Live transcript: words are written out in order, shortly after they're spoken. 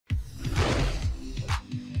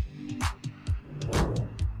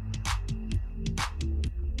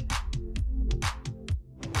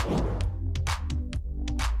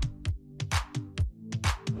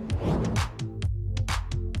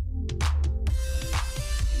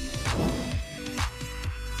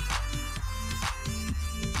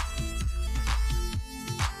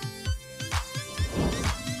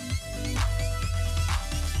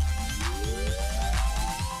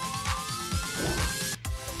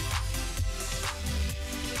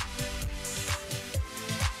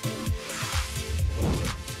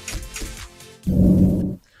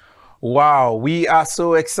Wow, we are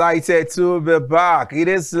so excited to be back. It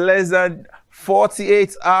is less than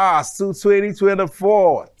 48 hours to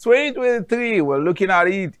 2024. 2023, we're looking at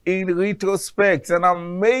it in retrospect. An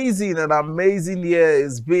amazing year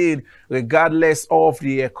it's been, regardless of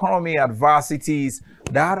the economy adversities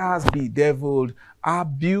that has bedeviled our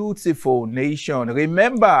beautiful nation.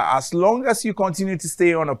 Remember, as long as you continue to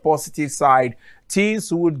stay on a positive side,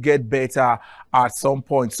 things would get better at some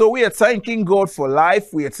point. So we are thanking God for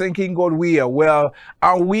life. We are thanking God we are well.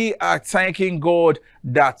 And we are thanking God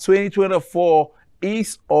that 2024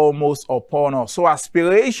 is almost upon us. So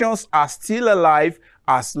aspirations are still alive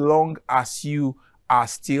as long as you are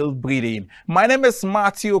still breathing. My name is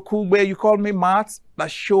Matthew Kugbe. You call me Matt. The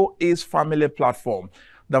show is Family Platform.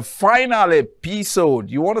 The final episode,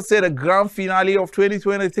 you want to say the grand finale of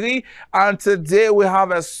 2023, and today we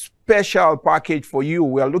have a special package for you.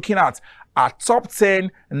 We are looking at our top 10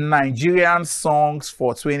 Nigerian songs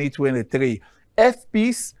for 2023.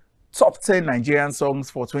 FP's top 10 Nigerian songs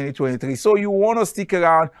for 2023. So you want to stick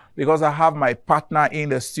around because I have my partner in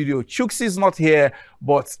the studio. Chuks is not here,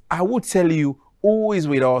 but I will tell you who is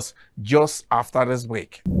with us just after this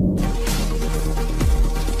break.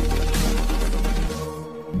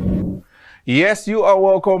 Yes, you are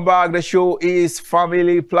welcome back. The show is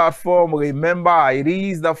Family Platform. Remember, it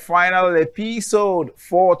is the final episode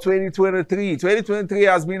for 2023. 2023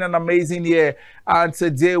 has been an amazing year, and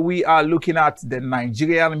today we are looking at the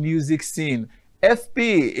Nigerian music scene.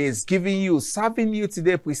 FP is serving you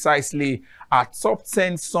today precisely a top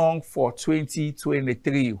 10 song for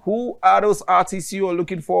 2023. Who are those artists you are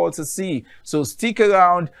looking forward to see? So stick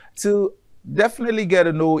around to definitely get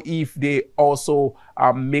to know if they also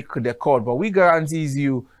make the cut. But we guarantee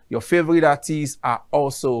you your favorite artists are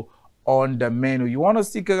also on the menu. You want to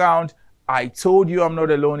stick around? I told you I'm not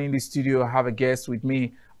alone in the studio. I have a guest with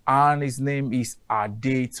me, and his name is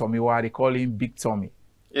Ade Tomiwa. They call him Big Tommy.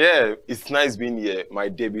 Yeah, it's nice being here. My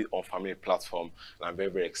debut on Family Platform, and I'm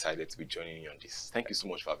very excited to be joining you on this. Thank you so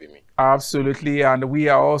much for having me. Absolutely, and we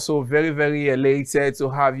are also very elated to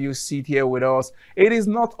have you sit here with us. It is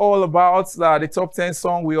not all about the top 10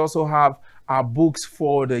 song. We also have our books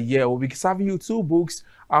for the year. We'll be serving you 2 books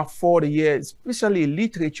for the year, especially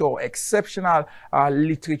literature, exceptional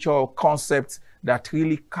literature concepts that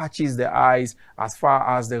really catches the eyes as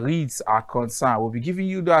far as the reads are concerned. We'll be giving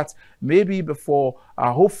you that maybe before,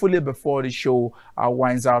 hopefully before the show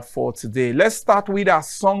winds out for today. Let's start with our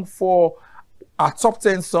song for our top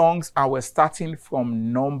 10 songs, and we're starting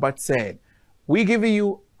from number 10. We're giving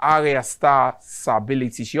you Aria Star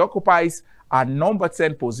Stability. She occupies a number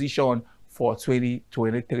 10 position for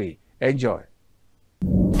 2023. Enjoy.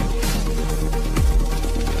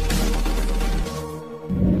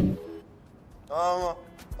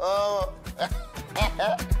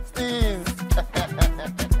 Steve.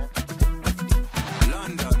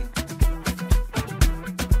 London.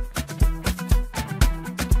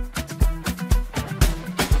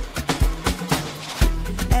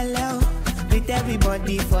 Hello, greet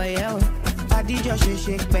everybody for you. Body just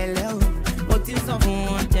shake bello. What is up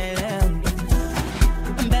on bello?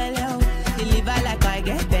 Bello, deliver like I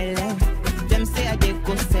get bello. Them say I dey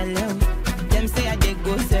go sell out. Them say I dey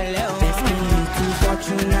go sell out. Best me to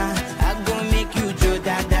Fortuna. I go make you Joe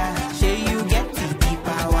Dada. Say you get the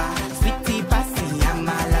power. Sweetie passy, I'm a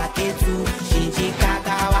lucky too. Shinji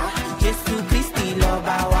Kagawa. Jesu Christi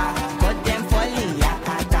Lobawa. Got them falling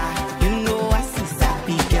yakata. You know I see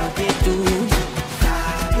sappy girl they do.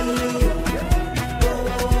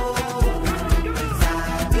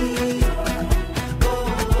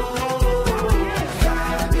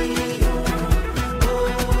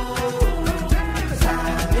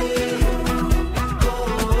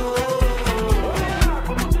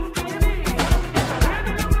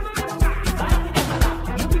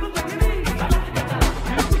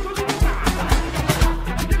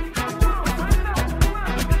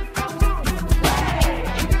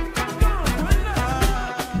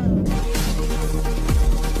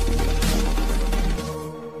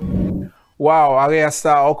 Wow, Aria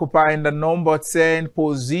Star occupying the number 10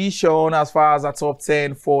 position as far as the top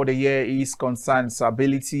 10 for the year is concerned.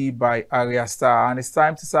 Stability by Aria Star. And it's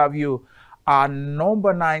time to serve you our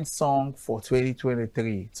number 9 song for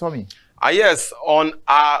 2023. Tommy. Yes, on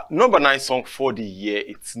our number 9 song for the year,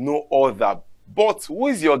 it's no other but Who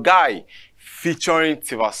Is Your Guy? Featuring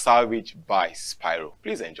Tiwa Savage by Spyro.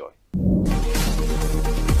 Please enjoy.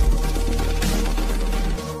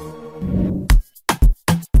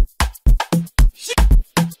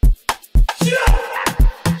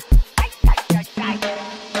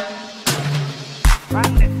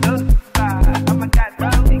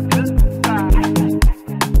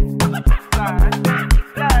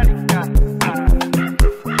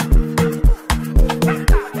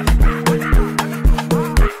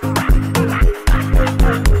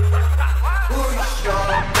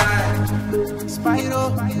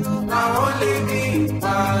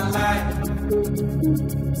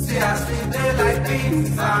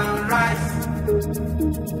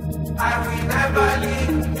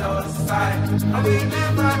 your side. I will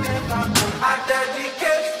never, never go. I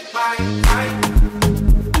dedicate my time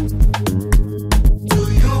to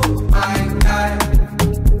you, my guy.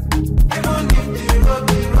 Even if the road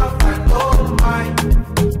be rough, I don't mind.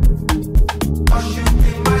 'Cause you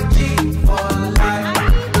be my G for life.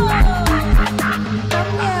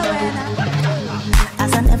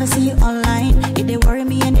 As I never see you online, if they worry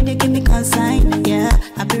me and if they give me consign, yeah,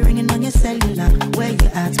 I be ringing on your cellular. Where you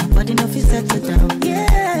at? My body no fit settle down.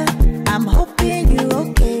 Yeah, I'm hoping you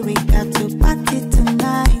okay. We got to party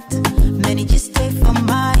tonight. Many just stay for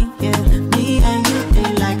mine. Yeah, me and you be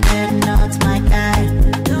like they're not my guy.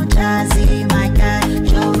 No Jazzy, my guy.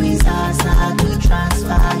 Joey's ass, I do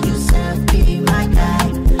transfer. Yourself be my guy.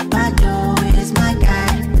 My dough is my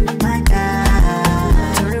guy, my guy.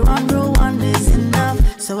 31 rule 1 is enough.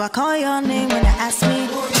 So I call your name when they ask me.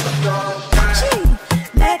 Gee,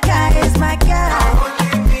 that guy is my guy.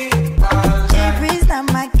 Jeffrey's not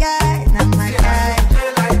my guy, not my guy.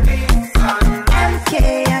 MK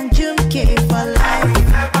and Junke for life.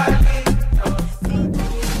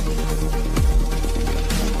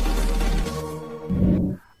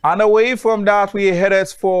 And away from that, we headed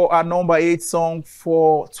for our number 8 song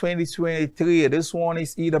for 2023. This one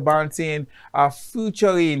is Ida Banting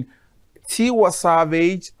featuring Tiwa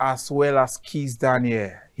Savage as well as Kiss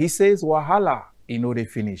Daniel. He says Wahala, you know they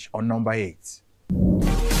finish on number 8.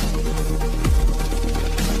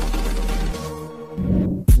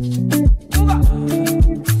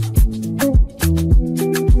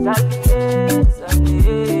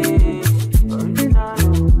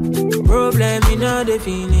 Problem in all the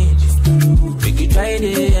finish. We can try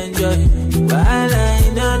to enjoy. Wahala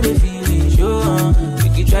in all the finish. Oh, we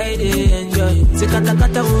can try to enjoy. Se kata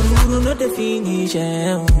kata uru no the finish.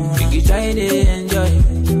 We can try to enjoy.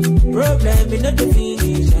 Problem in all the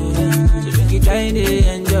finish. So we can try to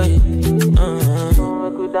enjoy. We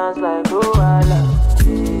could dance like Luala.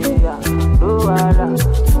 Yeah, Luala.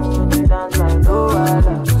 We could dance like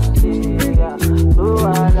Luala. Yeah,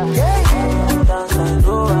 Luala. Dance like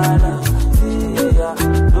Luala.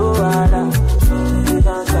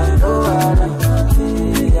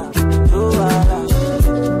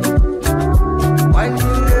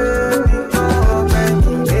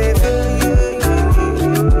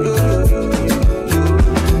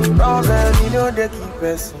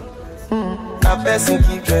 A person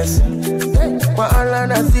keep pressing. Wahala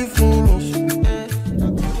na still finish.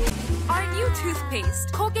 Our new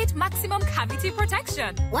toothpaste, Colgate Maximum Cavity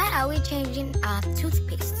Protection. Why are we changing our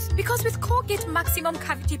toothpaste? Because with Colgate Maximum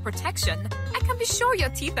Cavity Protection, I can be sure your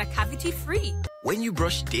teeth are cavity-free. When you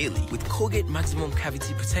brush daily with Colgate Maximum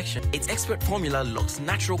Cavity Protection, its expert formula locks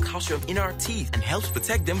natural calcium in our teeth and helps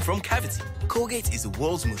protect them from cavity. Colgate is the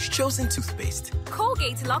world's most chosen toothpaste.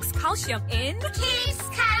 Colgate locks calcium in, Keeps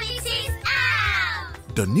cavities out.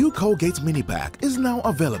 The new Colgate Mini Pack is now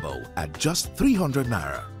available at just 300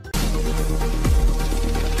 Naira.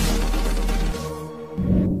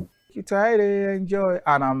 You try to enjoy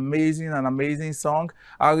an amazing song.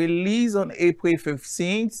 I released on April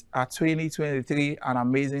 15th at 2023, an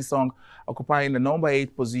amazing song occupying the number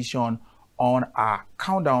 8 position on our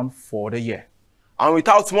countdown for the year. And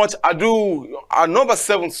without much ado, our number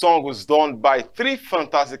 7 song was done by 3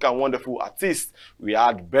 fantastic and wonderful artists. We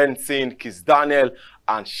had Benson, Kiss Daniel,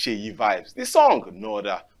 and Sheyi Vibes. The song, no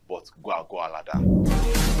other but Gwa Gwa Lada.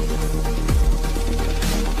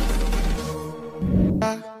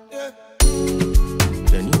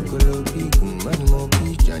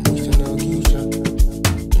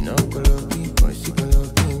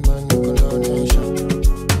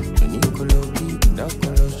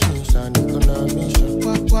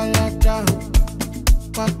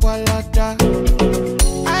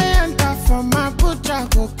 I enter from my butcher,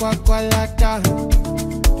 go Kwakwalata.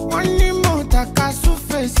 One more takasu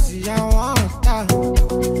face, I want that.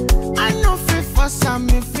 I know fit for some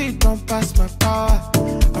if it don't pass my power.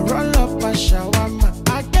 I roll up a shawarma,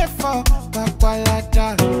 I get for Kwakwalata.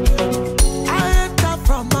 I enter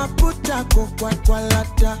from my butcher, go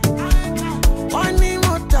Kwakwalata. One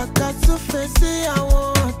more takasu face, I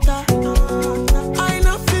want that. I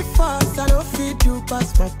know fit fast, I don't fit do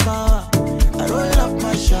pass my power. I roll up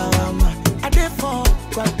my shawarma, I get for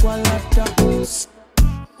Kwakwalata.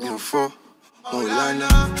 For Olana,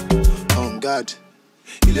 on God,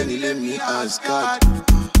 he let me as God.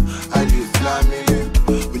 I live family,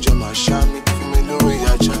 with your mashami, for me no way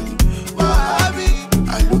I chant. Wahabi, I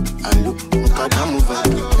look, look at them over.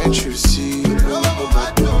 Can't you see, look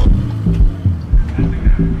over there.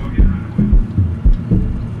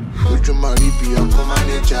 Would you marry be a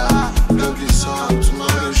co-manager? Love this song,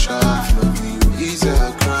 tomorrow shot. Love you, easy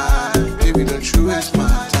I cry. Baby, don't you waste my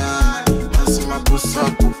time. I see my pussy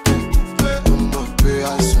up. pay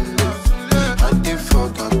as you live. I did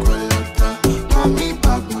fuck a quality. Call me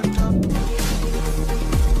back,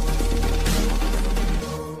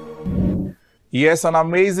 Yes, an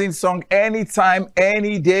amazing song anytime,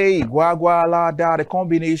 any day. Gwagwa Lada, the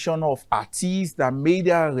combination of artists that made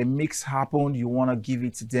their remix happen. You want to give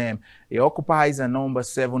it to them. It occupies a number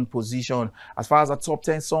 7 position as far as the top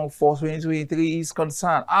 10 song for 2023 is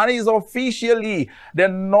concerned. And is officially the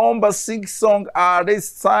number 6 song at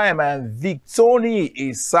this time. And Victony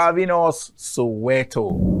is serving us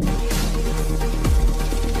Soweto.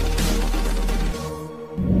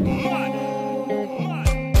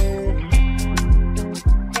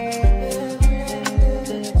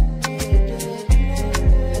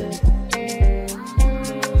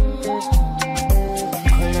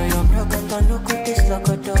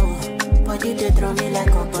 Body they throw me like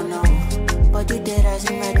a bono. Body they rise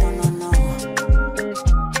in my don't know.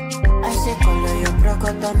 I say color your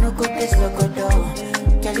procoto, no go this locodo.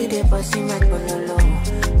 Kelly they bossy my pololo.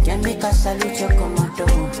 Can make a salute your commando.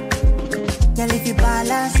 Kelly if you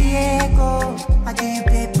balance Diego, I give you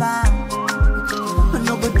paper.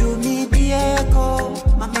 No go do me Diego,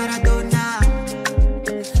 my Maradona.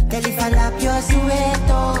 Kelly fall up your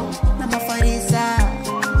sueto, I'm a farisa.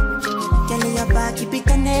 Keep it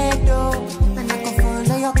connected, and I can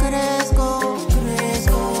follow your cresco.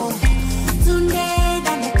 Sunday,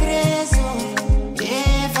 down the cresco.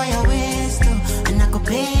 Pay for your waist, and I can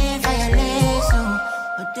pay for your lace.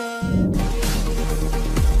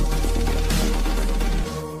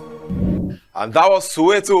 And that was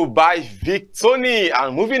Soweto by Victony.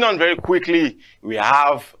 And moving on very quickly, we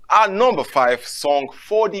have our number 5 song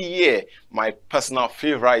for the year. My personal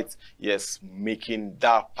favorite, yes, making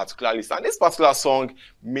that particular list. And this particular song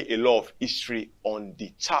made a lot of history on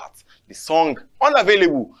the chart. The song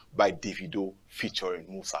Unavailable by Davido featuring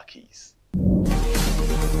Musa Keys.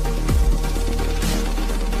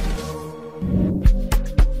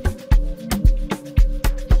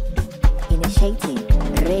 Initiating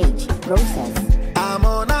rage process. I'm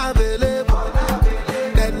unavailable.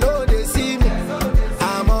 They know they see me.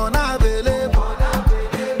 I'm unavailable.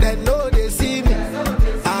 They know they see me.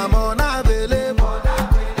 I'm unavailable.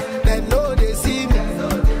 They know they see me.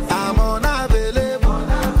 I'm unavailable.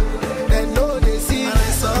 They know they see me.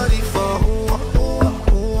 I'm sorry for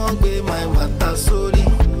who won't be my matter. Sorry,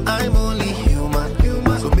 I'm only human.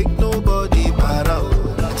 So make nobody para.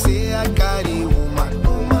 Say I carry woman.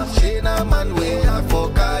 She na man way I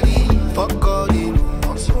for carry. Fuck all the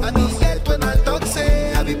rumors. I need that when I talk,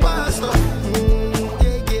 say I be pastor.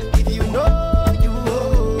 If you know, you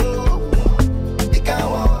know. It can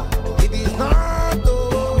walk. If it's not, I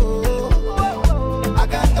got all.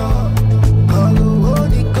 I'm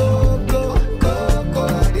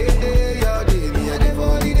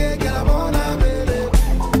unavailable.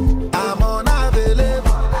 I'm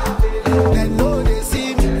unavailable. They know they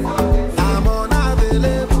see me. I'm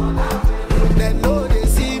unavailable. They know they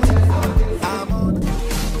see me.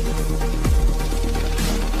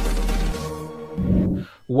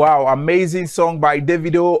 Wow, amazing song by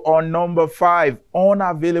Davido on number 5.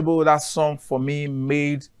 Unavailable, that song for me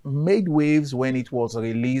made waves when it was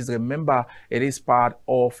released. Remember, it is part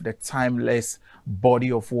of the timeless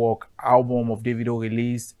body of work album of Davido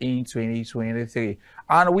released in 2023.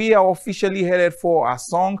 And we are officially headed for a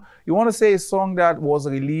song. You want to say a song that was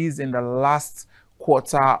released in the last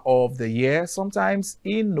quarter of the year, sometimes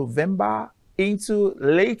in November into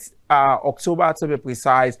late October to be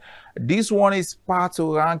precise. This one is part of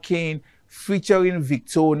ranking featuring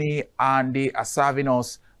Victony, and they are serving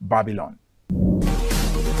us Babylon.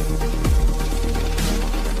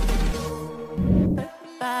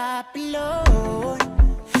 Babylon.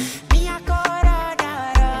 Me a go run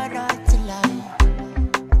till I.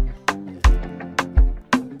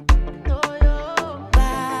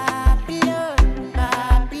 Babylon,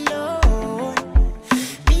 Babylon.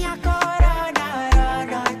 Me a go run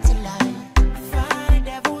till I find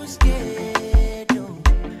devil's gate.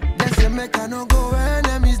 They say make I no go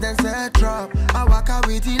enemies, then set trap. I walk out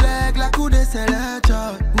with the leg like who they sell a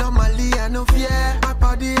chart. Normally I no fear, my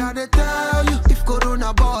body I dey tell you. If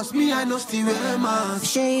Corona boss me, I no still wear mask.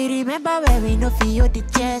 Sure you remember when we no feel the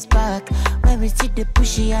chest back. When we see the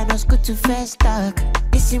pushy, I know it's good to fast talk.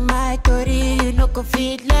 This is my story, you know go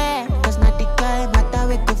fit like. Cause not the guy matter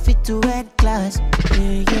we go fit to end class.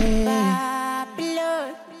 Yeah, yeah.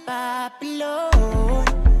 Babylon, Babylon.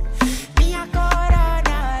 Me a go run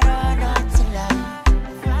till I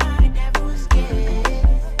find devil's gate.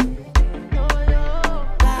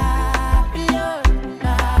 Babylon,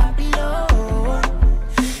 Babylon.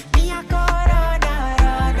 Me a go run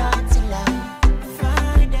till I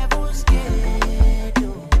find devil's gate.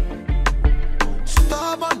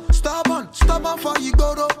 for you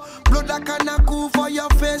go. Blow that kind of cool for your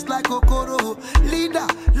face like Okoro. Leader,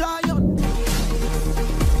 lion.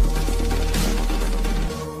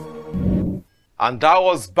 And that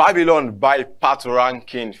was Babylon by Pat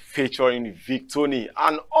Rankin featuring Victoni.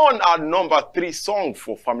 And on our number 3 song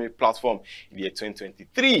for Family Platform in the year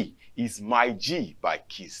 2023 is My G by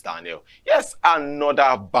Kiss Daniel. Yes,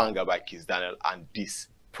 another banger by Kiss Daniel, and this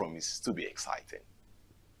promises to be exciting.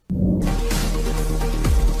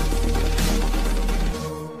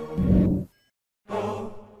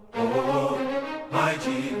 My G,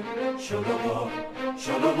 Sholowo,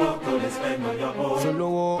 go let's spend on your own.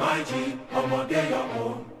 Sholowo, my G, ọmọdé your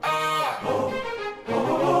own.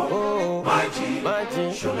 My G,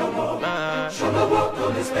 Sholowo, go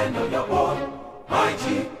let's spend on your own. My G,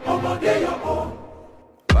 ọmọdé your own.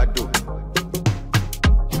 Badu,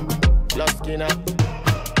 Lost Kina.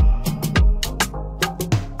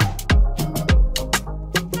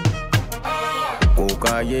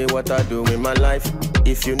 Kukaye, what I do with my life.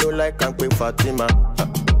 If you know like I'm quick Fatima.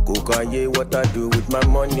 Kukaye, what I do with my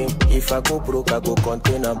money. If I go broke, I go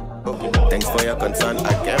contain them. Thanks for your concern,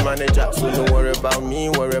 I can manage that. So don't worry about me,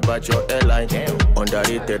 worry about your airline.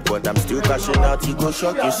 Underrated, but I'm still cashing out. You go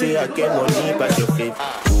shock, you say I get money by your faith.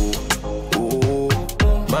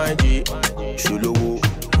 My G,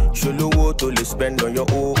 Sholowo, to le spend on your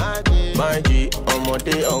own. My G,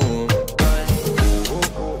 ọmọdé ọ̀hún.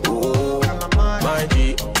 My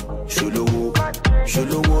G,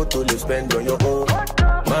 Sholowo, to le spend on your own.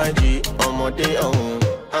 My G, ọmọdé ọ̀hún.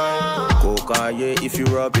 Kokaye, if you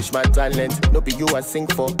rubbish my talent, no be you I sing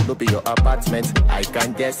for, no be your apartment. I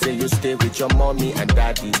can dare say you stay with your mommy and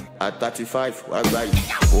daddy. At 35, wagbai.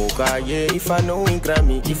 Kokaye, if I know in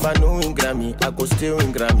Grammy, I go still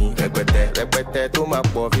in Grammy. Repete, to my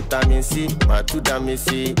poor vitamin C, my two dami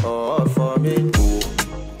C, all for me.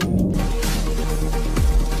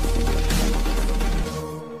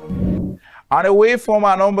 And away from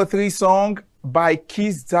our number 3 song by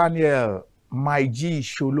Kiss Daniel, My G,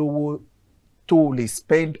 Sholowo, to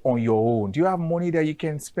spend on your own. Do you have money that you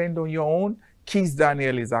can spend on your own? Kiss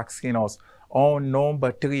Daniel is asking us on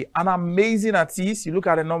number 3. An amazing artist. You look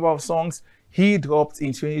at the number of songs he dropped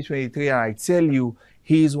in 2023, and I tell you,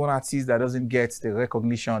 he is one artist that doesn't get the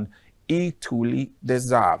recognition he truly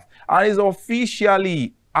deserves. And is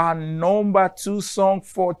officially our number 2 song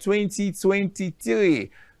for 2023.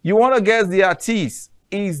 You want to guess the artist?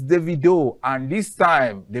 Is Davido, and this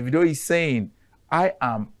time Davido is saying, I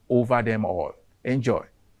am over them all. Enjoy.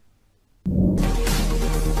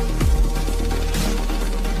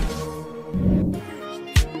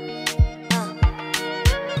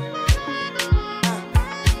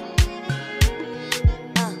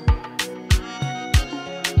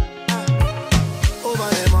 Over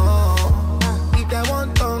them all. If they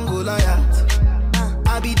want tongue Goliath,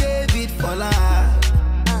 I be David for life.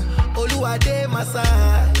 Oluwade my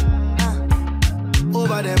side.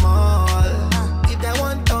 Over them all. If they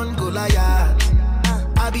want tongue Goliath,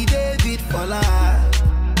 I be David for life.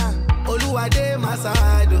 Oluwade my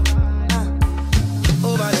side.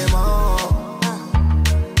 Over them all.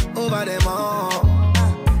 Over them all.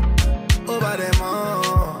 Over them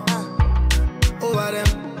all. Over them.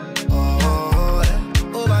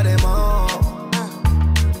 Over them all.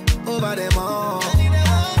 Over them all.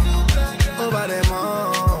 Over them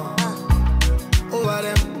all. Over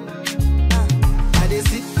them. I dey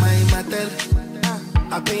see my mattel.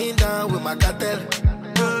 I been down with my cartel.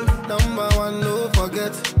 Number 1, no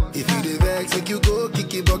forget. If you dey vex, make you go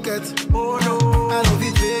kick it bucket. Oh no, I love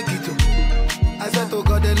it, fake it too. I said to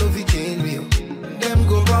God, they love it, change me. Them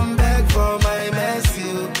go come back for my mess,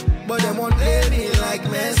 you. But them won't play me like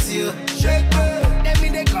Messi. Shake me, let me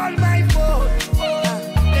they call my phone.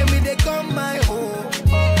 Let me they come my home.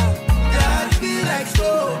 That feel like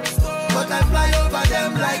slow, but I fly over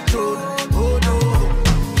them like drone. Oh no,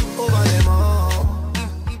 over them all.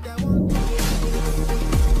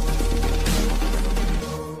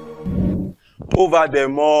 Over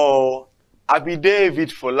them all. I be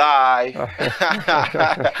David for life.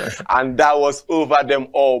 And that was Over Them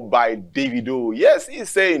All by Davido. Yes, he's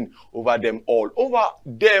saying over them all. Over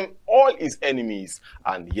them all his enemies.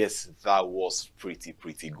 And yes, that was pretty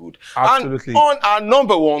good. Absolutely. And on our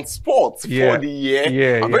number 1 spot for the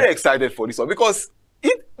year, I'm very excited for this one because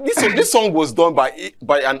this song was done by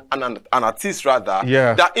an artist rather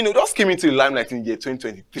that just came into the limelight in the year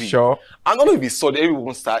 2023. Sure. And all of a sudden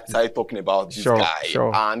everyone started talking about this guy.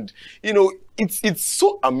 Sure. And it's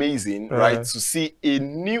so amazing, right, to see a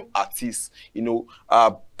new artist,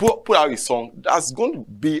 put out a song that's going to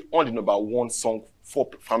be on the number 1 song for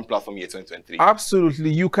Family Platform year 2023.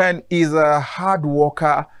 Absolutely. He's a hard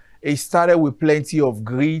worker. He started with plenty of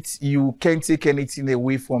grit. You can't take anything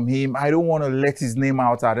away from him. I don't want to let his name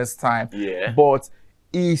out at this time. Yeah. But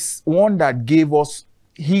he's one that gave us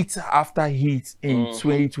hit after hit in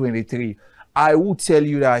 2023. I will tell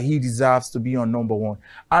you that he deserves to be on number one.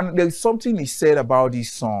 And there's something he said about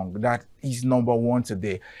this song that is number one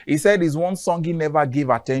today. He said it's one song he never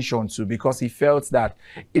gave attention to because he felt that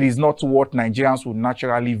it is not what Nigerians would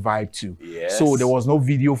naturally vibe to. Yes. So there was no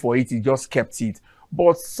video for it. He just kept it.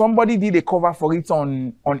 But somebody did a cover for it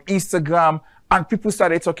on Instagram, and people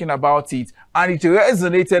started talking about it, and it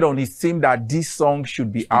resonated on his team that this song should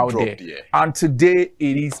be out there. Yeah. And today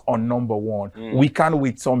it is on number one. We can't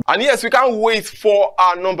wait some. And yes, we can't wait for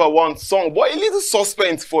our number one song, but a little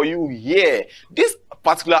suspense for you here. This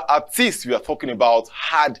particular artist we are talking about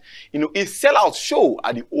had, a sellout show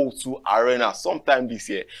at the O2 Arena sometime this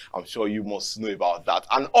year. I'm sure you must know about that.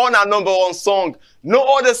 And on our number one song,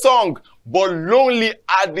 no other song but Lonely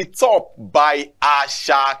at the Top by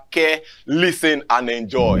Asake. Listen and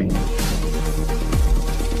enjoy.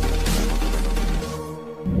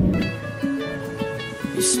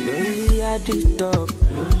 It's lonely at the top.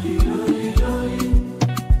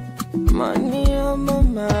 Money on my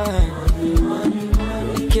mind.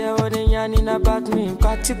 Don't care what they yarning about me in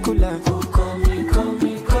particular.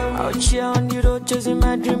 Out here on the road chasing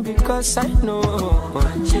my dream because I know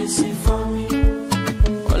I'm chasing for me.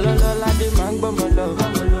 Ololola de mango malo,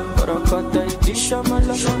 Orokoto idisho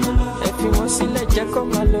malo. If you want to let Jacko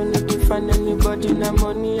malo, need to find anybody na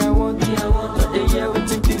money I want. Not the year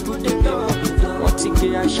with people they love. Want to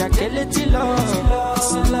get a shakeleti love.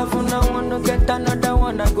 It's a love when I wanna get another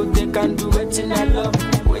one. I go take and do waiting I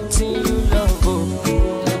love, waiting you love. Oh,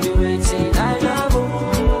 no be waiting I love.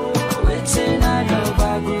 Oh, waiting I love.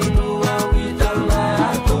 I go do what we done my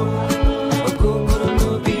heart. Oh, go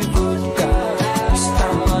no be vodka. Mr.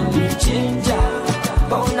 Money Ginger,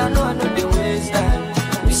 but when I know the ways that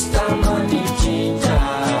Mr. Money Ginger.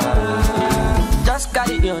 Just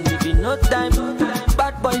carry on, it be no time.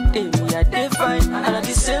 Bad boy day, me I dey fine, and at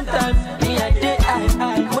the same time, me I dey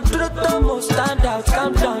high. But to the top, most stand out,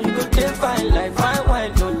 calm down, you go dey fine like fine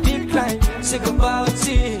wine, no decline. Sick about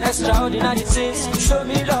it, extraordinary things. Show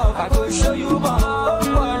me love, I go show you more.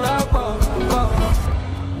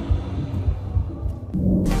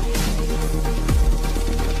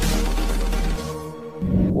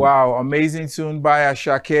 Wow, amazing tune by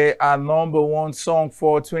Asake, our number one song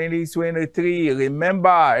for 2023.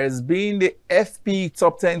 Remember, it's been the FP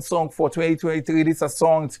Top 10 song for 2023. These are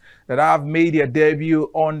songs that have made their debut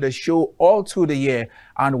on the show all through the year,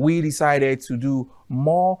 and we decided to do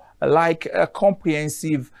more like a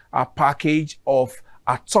comprehensive package of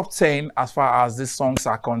our top 10 as far as these songs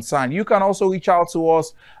are concerned. You can also reach out to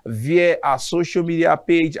us via our social media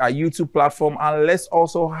page, our YouTube platform, and let's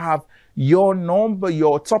also have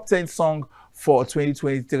your top 10 song for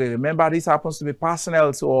 2023. Remember, this happens to be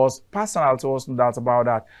personal to us, no doubt about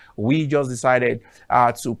that. We just decided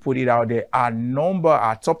to put it out there.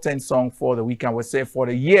 Our top 10 song for the weekend, we say for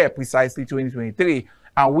the year, precisely 2023.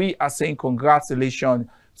 And we are saying congratulations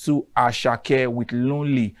to Asake with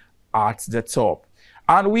Lonely at the Top.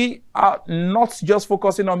 And we are not just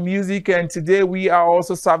focusing on music, and today we are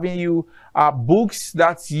also serving you books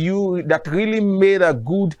that really made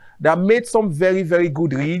some very, very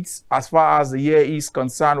good reads as far as the year is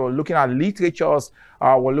concerned. We're looking at literatures,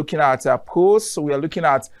 we're looking at prose, so we are looking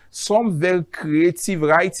at some very creative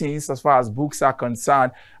writings as far as books are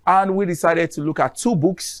concerned. And we decided to look at two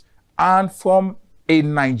books and from a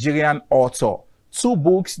Nigerian author. Two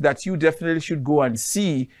books that you definitely should go and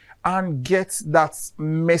see and get that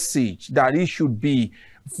message that it should be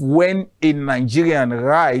when a Nigerian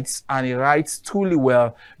writes, and he writes truly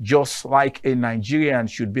well, just like a Nigerian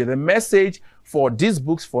should be. The message for these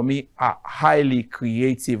books for me are highly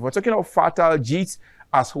creative. We're talking about Fatal Jeet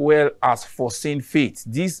as well as Foreseen Fate.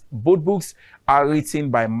 These both books are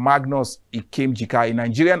written by Magnus Ikemjika, a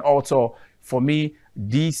Nigerian author. For me,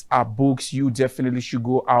 these are books you definitely should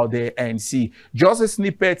go out there and see. Just a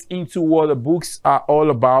snippet into what the books are all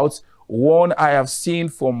about. One I have seen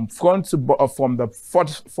from front to from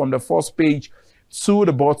the first page to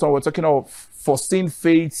the bottom. We're talking of Foreseen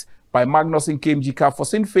Fate by Magnus Ikemjika.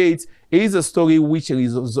 Foreseen Fate is a story which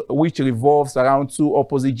revolves around two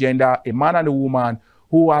opposite gender, a man and a woman,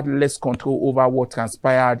 who had less control over what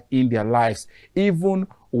transpired in their lives, even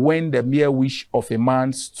when the mere wish of a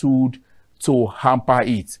man stood to hamper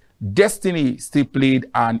it. Destiny still played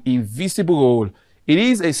an invisible role. It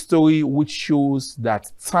is a story which shows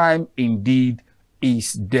that time indeed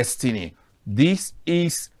is destiny. This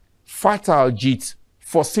is Fatal Jeet,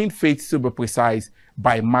 Foreseen Fate to be precise,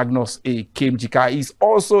 by Magnus Ikemjika. He's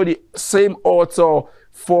also the same author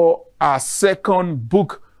for our second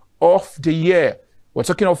book of the year. We're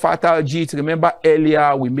talking of Fatal Jit. Remember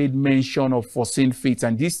earlier we made mention of Foreseen Fate,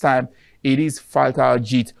 and this time it is Fatal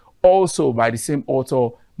Jit, also by the same author,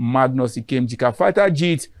 Magnus Ikemjika. Fatal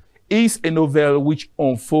Jit is a novel which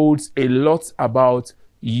unfolds a lot about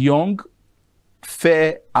young,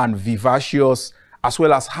 fair, and vivacious, as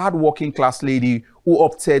well as hard-working class lady who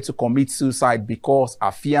opted to commit suicide because her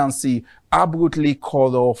fiancé abruptly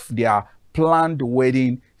called off their planned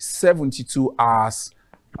wedding 72 hours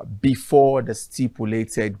before the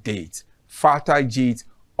stipulated date. Fatal Jit,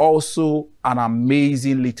 also an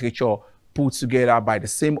amazing literature put together by the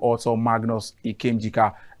same author, Magnus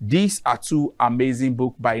Ikemjika. These are two amazing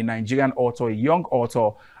books by a Nigerian author, a young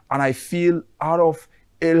author, and I feel out of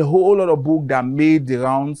a whole lot of books that made the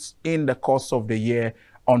rounds in the course of the year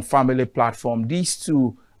on family platform, these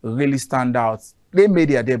two really stand out. They made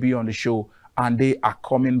their debut on the show, and they are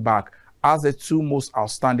coming back as the two most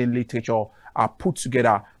outstanding literature are put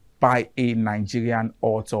together by a Nigerian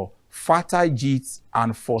author. Fatal Jit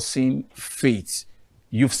and Foreseen Fate.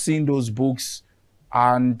 You've seen those books,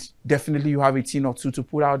 and definitely you have a thing or two to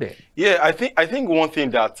put out there. Yeah, I think one thing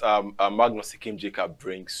that Magnus Ikemjika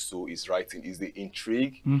brings to his writing is the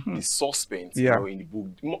intrigue, the suspense, you know, in the book.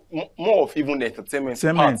 More of even the entertainment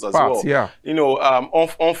parts as well. Yeah. You know,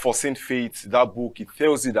 Unforeseen Fate, that book, it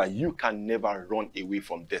tells you that you can never run away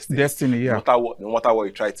from destiny. Destiny, yeah. No matter what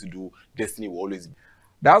you try to do, destiny will always be.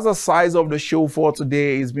 That's the size of the show for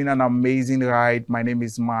today. It's been an amazing ride. My name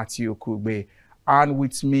is Matthew Kugbe, and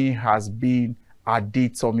with me has been Adi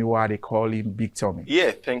Tomiwa. They call him Big Tommy.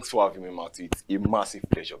 Yeah, thanks for having me, Matthew. It's a massive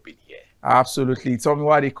pleasure being here. Absolutely.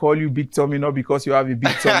 Tomiwa, they call you Big Tommy, not because you have a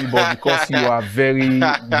big tummy, but because you are very,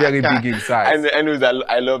 very big in size. And anyways,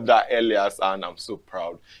 I love that alias, and I'm so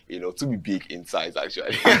proud, you know, to be big in size,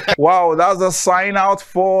 actually. Wow, that's the sign out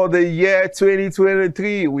for the year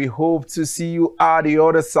 2023. We hope to see you at the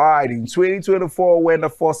other side in 2024 when the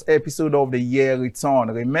first episode of the year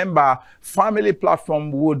returns. Remember, family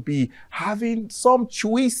platform would be having some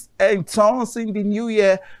twists and turns in the new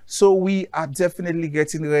year, so we are definitely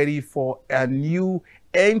getting ready for a new,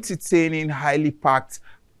 entertaining, highly packed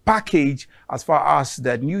package as far as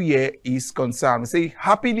the new year is concerned. We say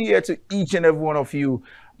Happy New Year to each and every one of you.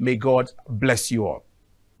 May God bless you all.